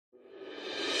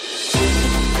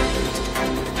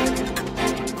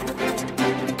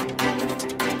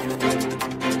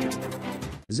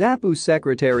ZAPU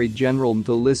Secretary-General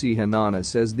Mthalisi Hanana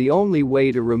says the only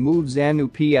way to remove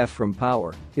ZANU-PF from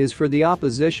power is for the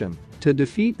opposition to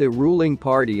defeat the ruling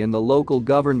party in the local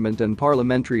government and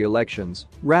parliamentary elections,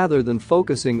 rather than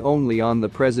focusing only on the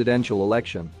presidential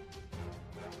election.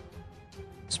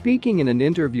 Speaking in an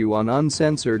interview on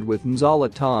Uncensored with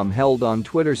Mzala Tom held on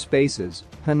Twitter Spaces,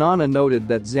 Hanana noted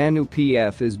that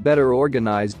ZANU-PF is better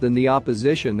organized than the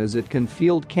opposition as it can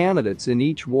field candidates in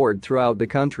each ward throughout the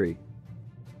country.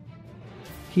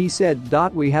 He said,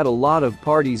 "We had a lot of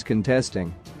parties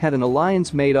contesting, had an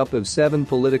alliance made up of 7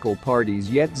 political parties,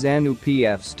 yet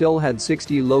ZANU-PF still had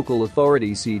 60 local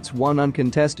authority seats won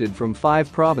uncontested from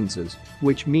 5 provinces,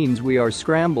 which means we are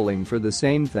scrambling for the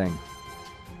same thing.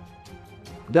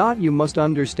 You must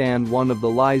understand one of the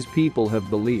lies people have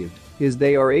believed is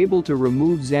they are able to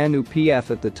remove ZANU-PF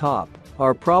at the top,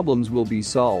 our problems will be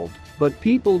solved, but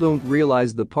people don't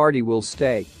realize the party will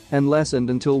stay unless and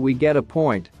until we get a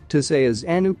point to say a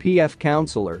ZANU-PF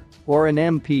councillor or an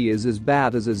MP is as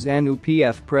bad as a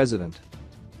ZANU-PF president."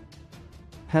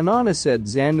 Hanana said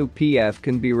ZANU-PF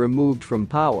can be removed from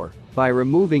power by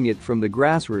removing it from the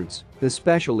grassroots,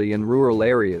 especially in rural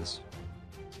areas.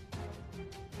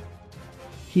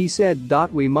 He said,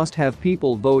 "We must have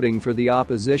people voting for the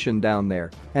opposition down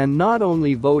there, and not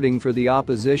only voting for the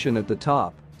opposition at the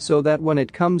top, so that when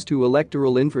it comes to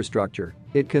electoral infrastructure,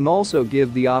 it can also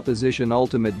give the opposition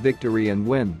ultimate victory and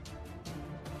win."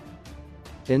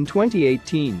 In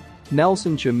 2018,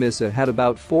 Nelson Chamisa had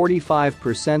about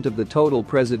 45% of the total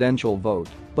presidential vote,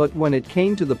 but when it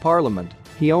came to the parliament,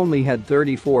 he only had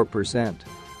 34%.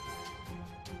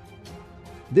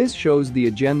 This shows the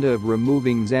agenda of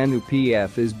removing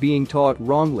ZANU-PF is being taught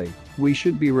wrongly, we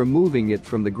should be removing it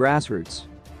from the grassroots.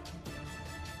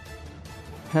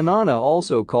 Hanana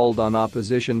also called on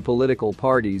opposition political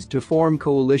parties to form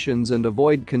coalitions and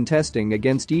avoid contesting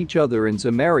against each other in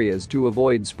some areas to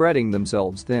avoid spreading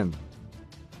themselves thin.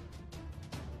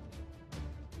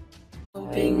 Like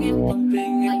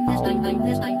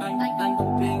this.